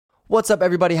What's up,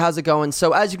 everybody? How's it going?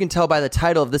 So as you can tell by the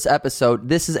title of this episode,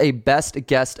 this is a best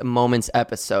guest moments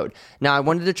episode. Now, I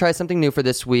wanted to try something new for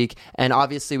this week, and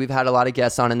obviously we've had a lot of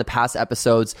guests on in the past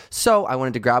episodes, so I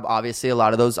wanted to grab obviously a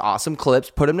lot of those awesome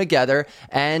clips, put them together,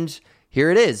 and here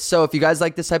it is. So if you guys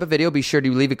like this type of video, be sure to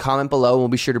leave a comment below, and we'll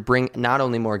be sure to bring not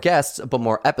only more guests, but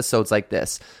more episodes like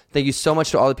this. Thank you so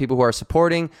much to all the people who are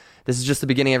supporting. This is just the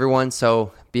beginning, everyone,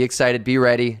 so be excited, be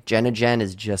ready. Jen to Jen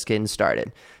is just getting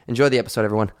started. Enjoy the episode,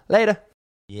 everyone. Later.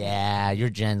 Yeah, your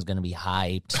Jen's going to be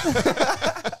hyped.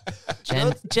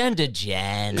 Jen to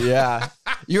Jen. Yeah.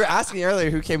 You were asking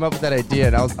earlier who came up with that idea,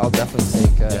 and I'll definitely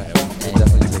take credit on that.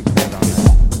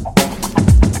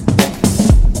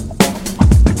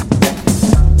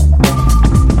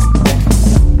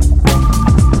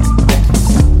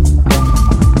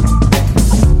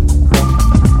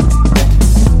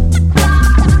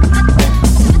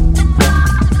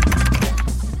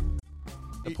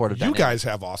 You guys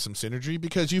have awesome synergy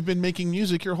because you've been making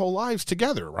music your whole lives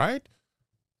together, right?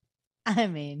 I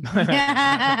mean, what?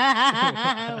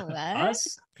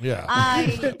 Us?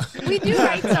 Yeah. We do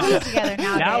write songs together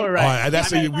now. Now we're right.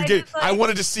 That's I I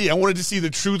wanted to see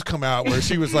the truth come out where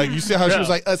she was like, you see how she was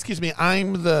like, excuse me,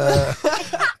 I'm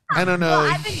the. I don't know.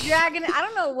 Well, I've been dragging. I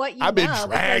don't know what you. I've been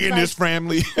dragging this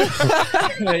family.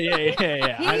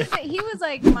 Yeah. He was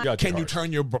like, Can you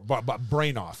turn your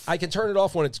brain off? I can turn it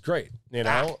off when it's great. You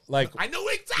know, I know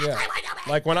exactly. yeah.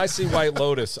 Like when I see White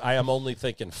Lotus, I am only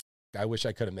thinking, I wish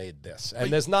I could have made this.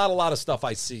 And there's not a lot of stuff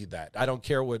I see that. I don't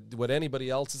care what anybody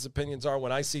else's opinions are.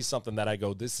 When I see something that I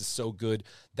go, this is so good,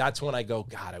 that's when I go,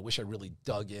 God, I wish I really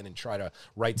dug in and try to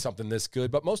write something this good.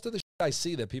 But most of the shit I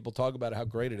see that people talk about how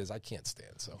great it is, I can't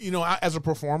stand. So as a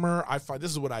performer, I find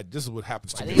this is what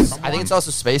happens to me. I think it's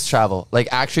also space travel, like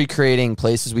actually creating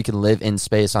places we can live in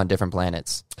space on different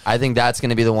planets. I think that's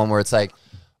going to be the one where it's like,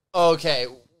 okay,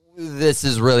 this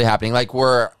is really happening. Like,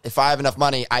 if I have enough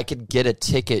money, I could get a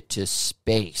ticket to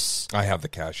space. I have the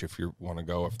cash if you want to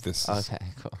go. If this is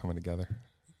cool. coming together.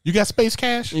 You got space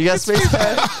cash? You got space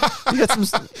cash? You got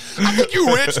some. I think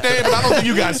you rich, Dave, but I don't think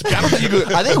you got.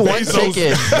 I think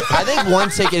one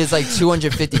ticket is like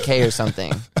 $250K or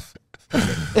something.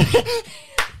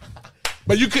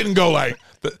 But you couldn't go like.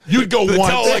 You'd go once.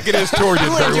 Tell like it is toward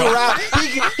you.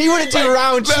 He wouldn't do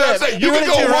round trip. You could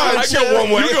go one. I go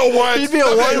one way. You go once. He'd be a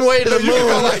one way to the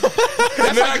moon.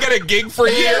 And then I got a gig for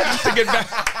a year just to get back.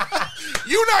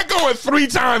 You're not going 3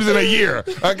 times in a year,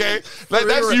 okay?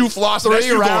 That's you flossing.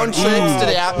 3 round trips to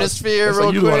the atmosphere.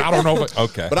 Real quick. I don't know.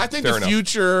 Okay, but I think the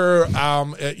future,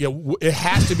 it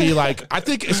has to be like. I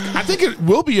think it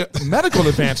will be medical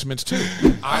advancements too.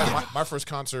 My first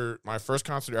concert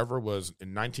ever was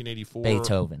in 1984.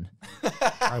 Beethoven.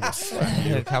 I was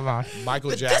come on,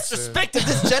 Michael Jackson. Disrespect of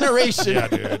this generation. Yeah,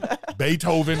 dude.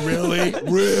 Beethoven, really?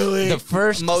 The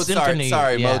first Mozart. symphony.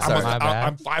 Sorry, Yeah, Mozart. my bad.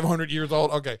 I'm 500 years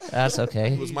old. Okay, That's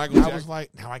okay. it was Michael Jackson. I was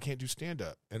like, now I can't do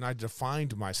stand-up. And I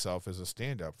defined myself as a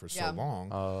stand-up for so long.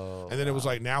 And then it was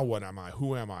like, now what am I?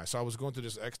 Who am I? So I was going through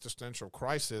this existential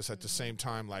crisis at the same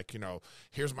time, like,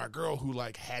 here's my girl who,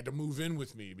 like, had to move in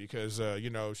with me because,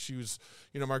 she was,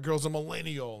 my girl's a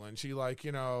millennial and she, like,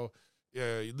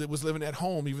 was living at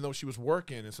home even though she was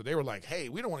working. And so they were like, hey,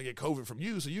 we don't want to get COVID from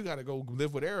you, so you got to go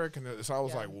live with Eric. And so I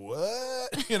was like,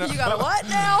 what? You got what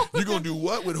now? You going to do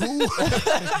what with who?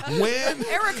 When?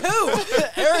 Eric who?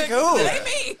 Eric who? It ain't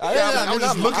me. I was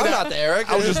just looking I'm not the Eric.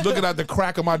 I was just looking at the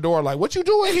crack of my door like, what you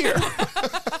doing here?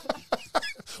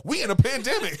 We in a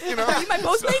pandemic, You my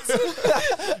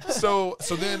Postmates? So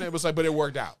then it was like, but it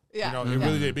worked out. Yeah. It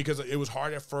really did because it was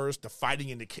hard at first. The fighting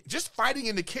in the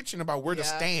kitchen about where to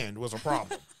stand was a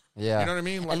problem. Yeah. You know what I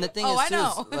mean? Like, and the thing I is, too,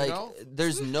 know. like,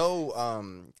 there's no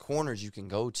corners you can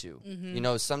go to.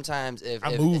 Sometimes if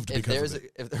I moved if because there's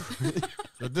of it.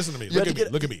 Listen to me.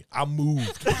 Look at me. I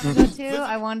moved.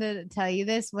 I wanted to tell you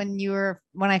this when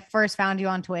I first found you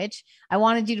on Twitch. I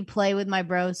wanted you to play with my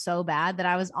bros so bad that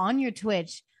I was on your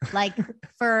Twitch like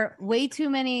for way too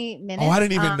many minutes. Oh, I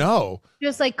didn't even know.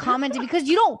 Just like commenting because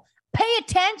you don't pay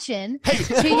attention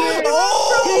to your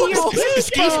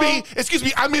excuse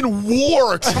me. I'm in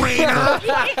war, trainer.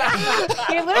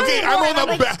 Okay,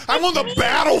 I'm on the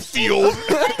battlefield.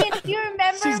 You remember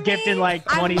She's gifted like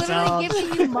 20 I'm songs.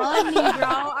 giving you money, bro.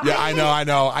 Yeah, I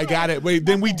know. I got it. Wait,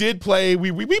 then we did play.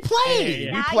 We played.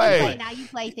 Yeah. We played. Now you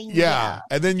play things. Yeah,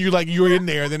 and then you're in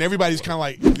there. And then everybody's kind of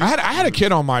like, I had a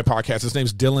kid on my podcast. His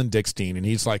name's Dylan Dickstein, and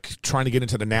he's like trying to get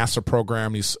into the NASA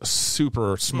program. He's a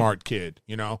super smart kid,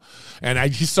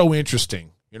 and he's so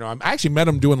interesting. You know, I actually met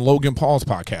him doing Logan Paul's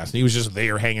podcast, and he was just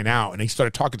there hanging out, and he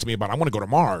started talking to me about I want to go to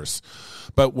Mars.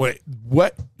 But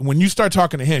when you start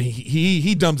talking to him,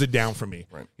 he dumbs it down for me.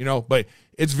 Right. You know, but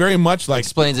it's very much like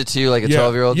Explains it to you like a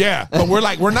 12-year-old. Yeah, but we're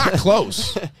not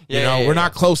close. We're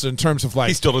not close in terms of like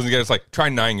He still doesn't get it. It's like, try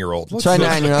 9-year-old. Try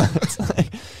 9-year-old. It's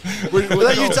like,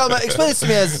 like you tell him, explain this to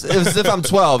me as if I'm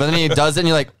 12, and then he does it, and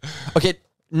you're like, okay,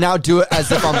 now do it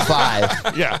as if I'm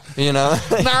 5. yeah. You know?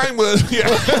 9 was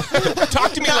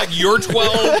Talk to me like you're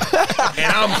 12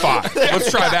 and I'm 5. Let's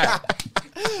try that.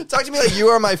 Talk to me like you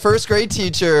are my first grade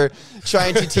teacher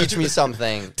trying to teach me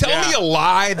something. Tell me a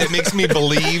lie that makes me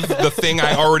believe the thing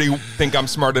I already think I'm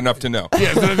smart enough to know.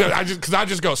 Yeah, I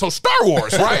just go, so Star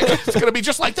Wars, right? It's going to be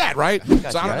just like that, right? So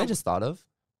Guys, I don't know. I just thought of.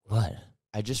 What?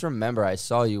 I just remember I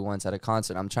saw you once at a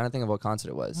concert. I'm trying to think of what concert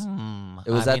it was.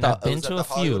 It was I at mean, the I've been it was to at a the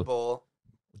Hollywood few. Bowl.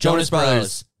 Jonas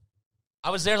Brothers. I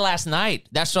was there last night.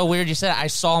 That's so weird you said it. I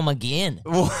saw him again.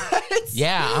 What?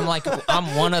 Yeah, I'm like,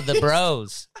 I'm one of the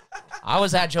bros. I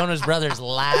was at Jonas Brothers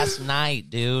last night,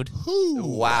 dude.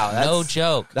 Wow, No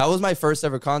joke. That was my first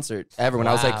ever concert ever when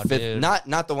I was Wow, like 5th. dude.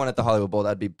 Not the one at the Hollywood Bowl.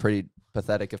 That'd be pretty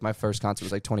pathetic if my first concert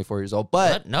was like 24 years old.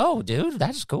 But What? No, dude,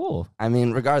 that's cool. I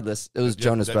mean, regardless, it was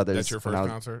Jonas Brothers. That's your when first I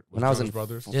was- concert? when I was Jonas in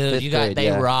Brothers? Dude, fifth you got grade, they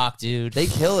yeah. rock, dude. They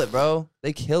kill it, bro.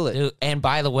 They kill it. Dude, and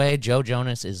by the way, Joe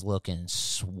Jonas is looking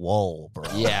swole, bro.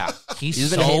 Yeah. He's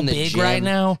He's been so hitting the big gym. right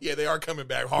now. Yeah, they are coming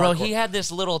back hard. Bro, he had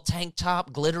this little tank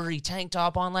top, glittery tank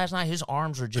top on last night. His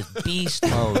arms were just beast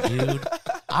mode, dude.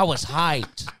 I was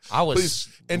hyped. I was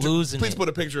losing Please it. put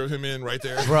a picture of him in right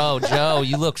there. Bro, Joe,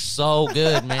 you look so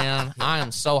good, man. I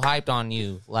am so hyped on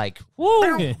you. Like,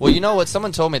 woo. Well, you know what?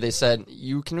 Someone told me. They said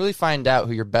you can really find out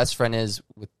who your best friend is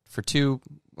for 2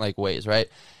 ways, right?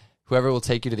 Whoever will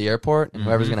take you to the airport and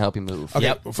whoever's going to help you move. Okay,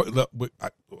 Yep. I'm going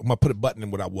to put a button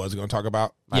in what I was going to talk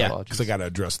about. My Yeah. apologies. Because I got to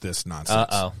address this nonsense.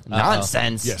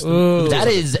 Nonsense. Yes. That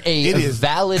is a It is.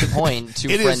 valid point to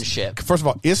It is- friendship. First of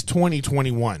all, it's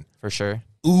 2021. For sure.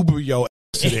 Uber your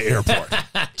ass to the airport.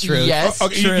 Truth. Yes.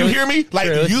 Okay, you hear me? Like,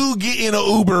 Truth. you get in an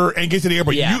Uber and get to the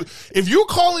airport. Yeah. If you're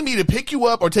calling me to pick you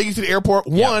up or take you to the airport,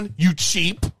 one, you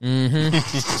cheap.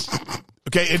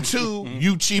 Okay, and 2,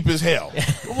 you cheap as hell.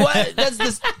 What? That's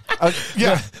this.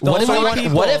 Yeah. What if I So want?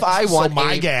 people- What if I so want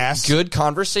my a gas? good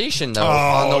conversation though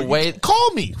on the way?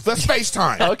 Call me. Let's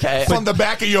FaceTime. Okay. From the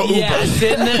back of your Uber. Yeah,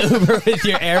 sit in the Uber with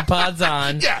your AirPods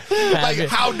on. Yeah, like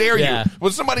how dare Yeah. you?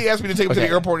 When somebody asked me to take them to the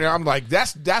Okay. airport, I'm like,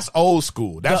 that's old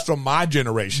school. That's from my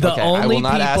generation. The Okay, I only will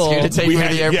not ask you people- to take We me to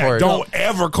had- the airport. don't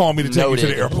ever call me to take you to Noted.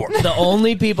 the airport. The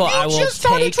only people I You will just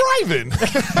started take. driving.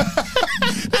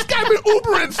 This guy been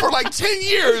Ubering for like 10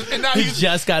 years, and now He he's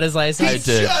just got his license. I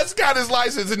did. just got his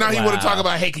license, and now he want to talk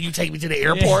about, hey, can you take me to the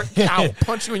airport? I'll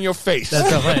punch you in your face. That's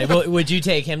so funny. Well, would you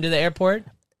take him to the airport?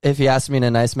 If he asked me in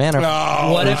a nice manner.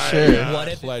 Oh, What if- my sure. God. what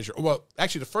if- Pleasure. Well,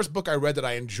 actually, the first book I read that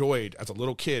I enjoyed as a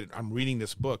little kid, I'm reading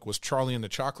this book, was Charlie and the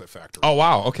Chocolate Factory. Oh,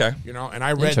 wow. Okay. You know, and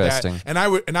I read that, Interesting.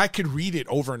 and I could read it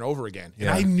over and over again, and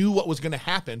Yeah. I knew what was going to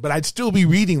happen, but I'd still be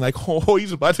reading like, oh,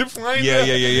 he's about to find Yeah,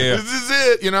 it. yeah. This is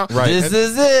it, you know. Right. This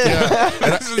is it.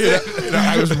 This is it. And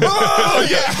I was, oh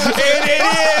yeah, And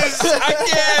it is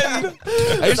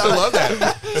again. I used to love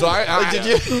that. So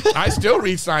Did I still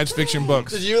read science fiction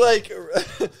books. Did you like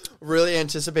really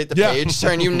anticipate the Yeah. page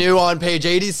turn? You knew on page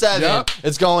 87 Yeah.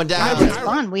 it's going down. It's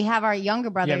fun. We have our younger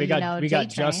brother, Yeah, we got J Train.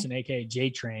 Justin, aka J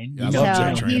Train. Yeah, I You love know So J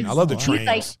him. Train. he's- I love the he's trains.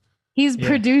 like- He's Yeah.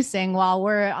 producing while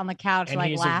we're on the couch, and like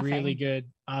he's laughing. a really good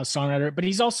songwriter, but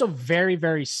he's also very,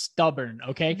 very stubborn.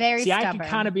 Okay, Very See, I can stubborn.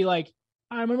 kind of be like,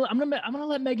 I'm gonna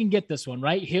let Megan get this one,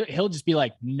 right? He'll just be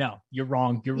like, no, you're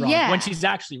wrong, Yeah. when she's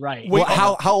actually right. Wait,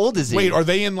 Well, how old is he? Wait, are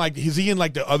they in like? Is he in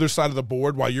like the other side of the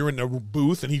board while you're in the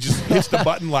booth, and he just hits the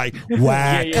button like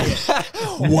whack,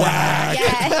 whack?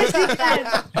 Yes, he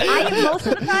does. Most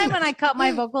of the time when I cut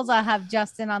my vocals, I have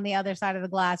Justin on the other side of the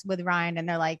glass with Ryan, and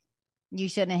they're like, "You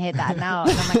shouldn't have hit that note."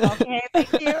 And I'm like, "Okay,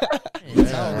 thank you."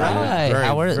 It's all right. Very,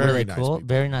 How are very they? nice Cool. people.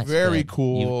 Very nice. Very Good.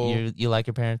 cool. You like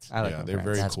your parents? I like Yeah, my they're parents.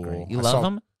 very That's cool. great. You I love saw-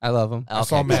 them? I love him. I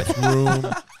saw Matt's room.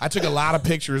 I took a lot of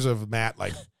pictures of Matt,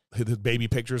 like his baby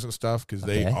pictures and stuff, because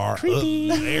they Okay. are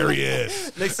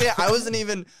hilarious. Next thing,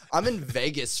 I'm in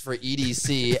Vegas for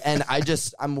EDC, and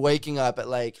I'm waking up at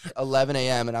like 11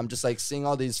 a.m. and I'm just like seeing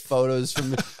all these photos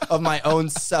of my own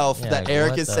self Yeah, that like, Eric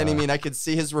what is sending the- me, and I could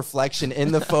see his reflection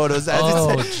in the photos as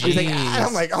Oh, he's like, jeez. and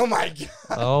I'm like, oh my god.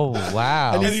 Oh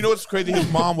wow. And then you know what's crazy? His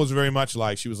mom was very much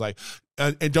like, she was like,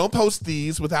 and don't post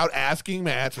these without asking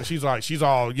Matt. So she's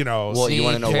all, you know, Well, you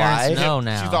want to know parents why? know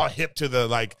now. she's all hip to the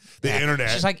like the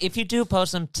internet. She's like, if you do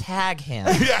post them, tag him.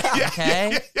 yeah,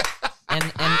 Okay.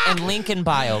 And link in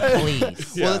bio,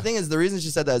 please. Well, the thing is, the reason she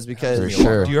said that is because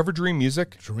sure. Do you ever dream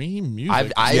music? Dream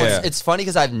music. Yeah. It's funny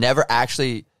because I've never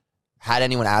actually had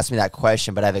anyone ask me that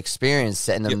question, but I've experienced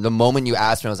it. And the moment you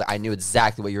asked me, I was like, I knew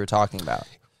exactly what you were talking about.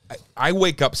 I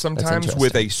wake up sometimes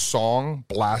with a song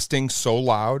blasting so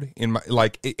loud in my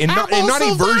and not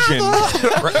a version.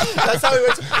 that's how we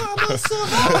went to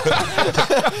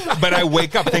But I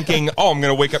wake up thinking, I'm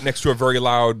going to wake up next to a very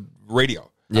loud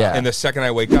radio. Yeah. And the second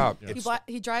I wake up,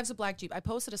 He drives a black Jeep. I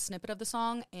posted a snippet of the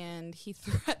song, and he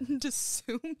threatened to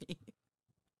sue me.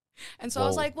 And so I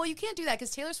was like, well, you can't do that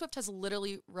because Taylor Swift has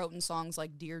literally written songs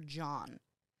like Dear John.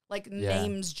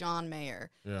 Names John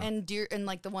Mayer and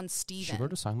like the one Steven. She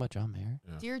wrote a song about John Mayer.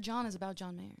 Yeah. Dear John is about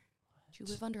John Mayer. Do you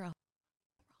live under a?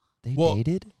 They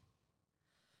dated.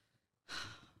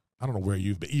 I don't know where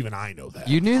you've been. Even I know that.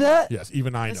 You knew that? Yes,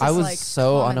 even I know. I was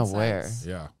so unaware. Sense.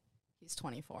 Yeah. He's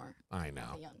 24. I know.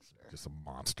 A youngster. Just a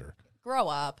monster. Grow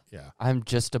up. Yeah. I'm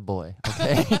just a boy.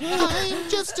 Okay. I'm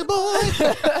just a boy.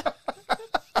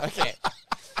 Okay.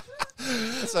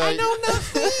 So I know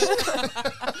nothing.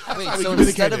 Wait, so communicate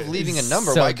instead it. of leaving a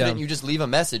number, So why couldn't dumb. you just leave a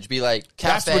message? Be like,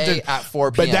 That's what cafe at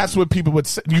 4 p.m. But that's what people would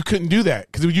say. You couldn't do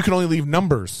that because you can only leave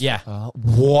numbers. Yeah.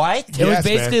 What? It was Yes,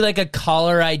 basically man. like a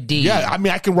caller ID. Yeah, I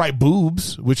mean, I can write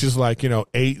boobs, which is like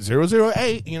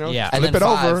 8008. Yeah. And flip then it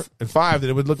over 5. and 5, then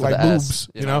it would look like the S, boobs.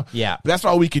 you You know, Yeah. But that's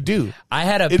all we could do. I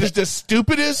had a. It is the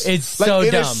stupidest. It's so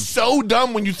it dumb. is so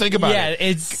dumb when you think about Yeah, it.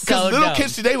 it's so Because little dumb.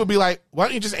 kids today would be like, "Why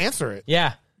don't you just answer it?"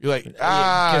 Yeah. You're like, 'Cause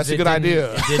that's a it good didn't-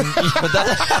 idea. It, didn't,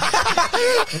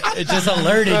 it just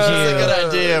alerted That's a you. good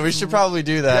idea. We should probably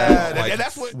do that. Yeah, and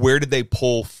that's what. where did they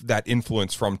pull that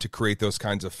influence from to create those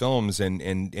kinds of films and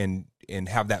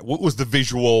have that? What was the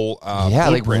visual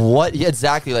blueprint? what? Yeah,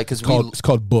 exactly. Like, because It's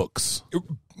called books.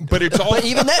 But it's all But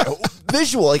even that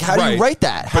visual, like, how do Right. you write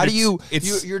that? How But do you?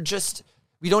 it's- You're just.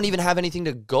 We don't even have anything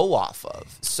to go off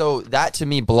of. So that to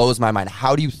me blows my mind.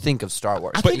 How do you think of Star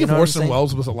Wars? I think you if know what I'm Orson saying?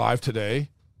 Welles was alive today,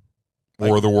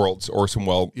 Orson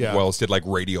Yeah. Welles did like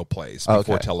radio plays Okay.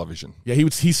 before television. yeah,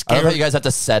 he's I love scared. how you guys have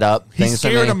to set up He's things for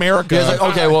scared me. America. You guys are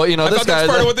like, okay, well, I this thought that's guy.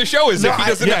 part of what the show is. No, if he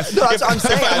doesn't, yes. No, that's what I'm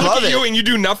saying. If I I look love at it. you and you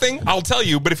do nothing, I'll tell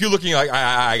you. But if you're looking like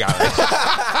I got it,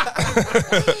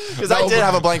 Because I did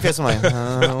have a blank face. I'm like,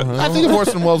 I think if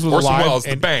Orson Welles was Orson alive Welles,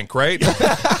 the and, bank, right?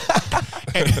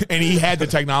 and he had the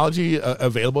technology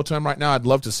available to him right now, I'd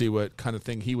love to see what kind of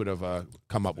thing he would have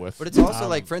come up with. But it's also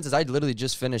like, for instance, I literally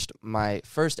just finished my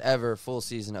first ever full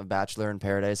season of Bachelor in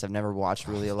Paradise. I've never watched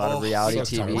really a lot of reality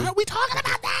TV. Why are we talking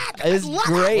about that? It's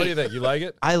great. What do you think? You like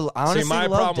it? I honestly See, my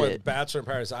loved problem it. with Bachelor in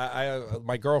Paradise,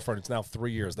 my girlfriend, it's now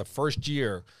 3 years. The first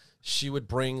year, she would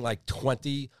bring like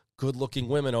 20 good-looking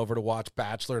women over to watch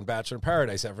Bachelor and Bachelor in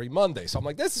Paradise every Monday. So I'm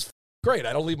like, this is great.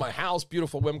 I don't leave my house.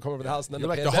 Beautiful women come over to the house, and then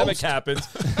You're the like the pandemic host. happens.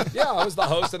 Yeah, I was the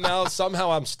host, and now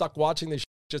somehow I'm stuck watching this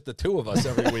just the two of us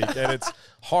every week, and it's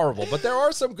horrible. But there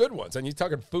are some good ones. And you're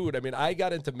talking food. I mean, I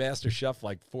got into Master Chef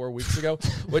like 4 weeks ago,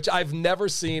 which I've never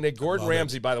seen. And Gordon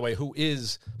Ramsay, by the way, who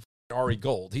is Ari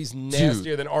Gold. He's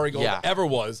nastier than Ari Gold ever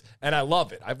was, and I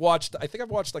love it. I think I've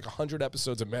watched like 100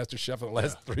 episodes of Master Chef in the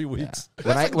last 3 weeks.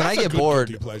 When I That's a get good bored,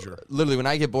 guilty pleasure. literally when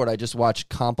I get bored, I just watch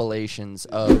compilations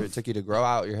of it took you to grow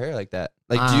out your hair like that.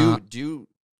 Like, do you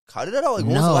cut it at all? Like,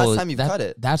 when was the last time you cut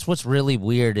it? That's what's really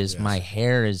weird is Yes. my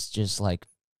hair is just like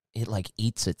it like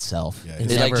eats itself. Yeah,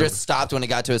 It It like never- just stopped when it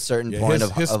got to a certain Yeah, point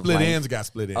his of split length. ends got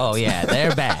split ends. Oh yeah,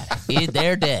 they're bad.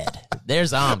 They're dead. They're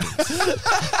zombies.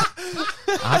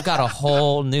 I've got a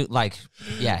whole new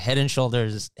Head and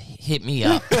Shoulders. Hit me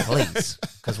up, please,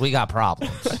 because we got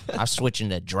problems. I'm switching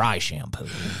to dry shampoo.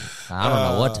 I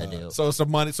don't know what to do. So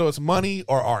it's money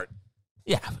or art.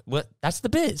 Yeah, that's the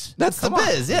biz. That's the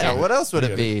biz. Yeah. What else would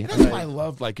it be? That's why I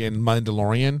loved, like in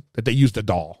Mandalorian, that they used a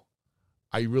doll.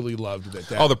 I really loved that.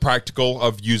 Oh, the practical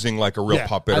of using like a real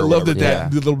puppet. I or loved whatever.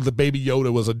 that the baby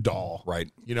Yoda was a doll.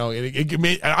 Right. You know, it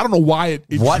made, I don't know why it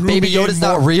What, drew Baby me in Yoda's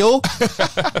more. not real?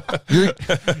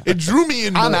 It drew me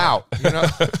in. I'm more, out. You know?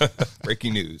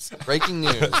 Breaking news. Breaking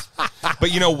news.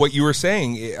 But you know what you were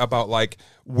saying about like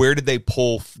where did they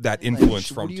pull that influence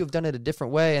from? Would you have done it a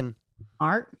different way? And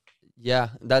Art. yeah,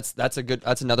 that's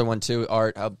another one too.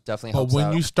 Art definitely But helps when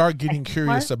out. you start getting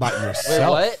curious about Wait,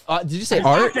 yourself, what? Did you say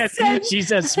art? She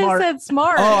said smart. I said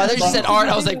smart. Oh, I thought you said art.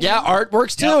 I was like, yeah, art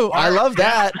works too. I love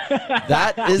that.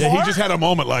 That is. yeah, he just had a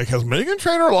moment like, has Megan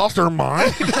Trainor lost her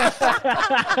mind?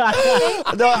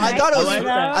 No, I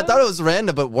thought it was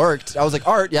random, but worked. I was like,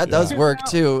 art, yeah, it does work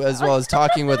too, as well as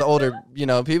talking with older,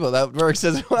 people. That works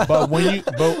as well.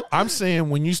 But I'm saying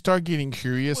when you start getting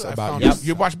curious about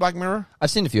you watch Black Mirror? I've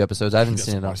seen a few episodes. episodes. I haven't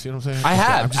seen it all. See what I'm saying? I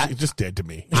have. It's just dead to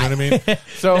me. You know what I mean?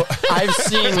 So I've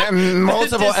seen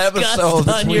multiple episodes.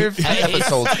 On your face.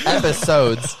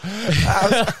 Episodes.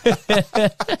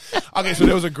 Okay, so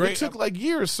there was a great. It took like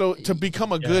years. So to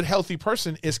become a good, healthy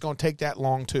person, it's going to take that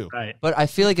long too. Right. But I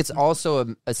feel like it's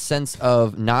also a sense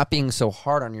of not being so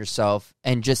hard on yourself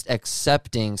and just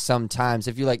accepting sometimes.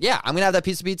 If you're like, yeah, I'm gonna have that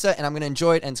piece of pizza and I'm gonna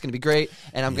enjoy it and it's gonna be great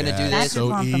and I'm gonna do this.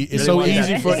 It's so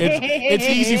easy for it's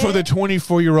easy for the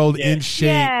 24-year-old in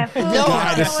shape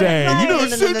guy to say, you know,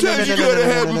 sometimes you gotta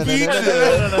have a pizza.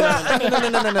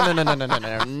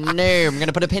 No, I'm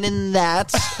gonna put a pin in that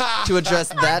to address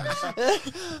that.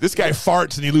 This guy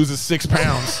farts and he loses 6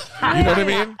 pounds. You know what I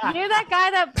mean? You're that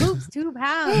guy that poops 2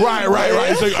 pounds. Right.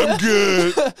 It's like, I'm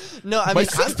good. No, I mean, my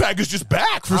six pack is just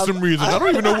back for some reason. I don't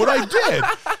even know what I did.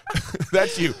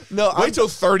 That's you. No, wait till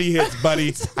 30 hits,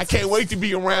 buddy. I can't wait to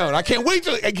be around. I can't wait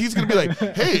till he's gonna be like,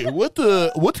 hey, what's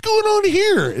going on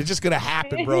here? It's just gonna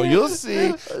happen, bro. You'll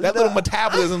see. That little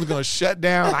metabolism is gonna shut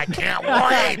down. I can't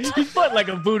wait. He's put like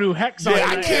a voodoo hex on.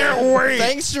 I can't wait.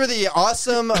 Thanks for the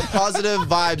awesome positive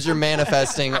vibes you're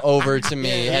manifesting over to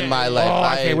me and my life.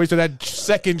 I can't wait till that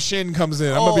second shin comes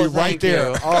in. I'm gonna be right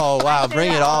there. Oh wow,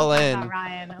 bring it all in.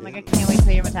 Ryan, I'm like, I can't wait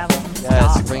till your metabolism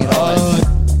Yes, stops. bring it all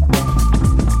in.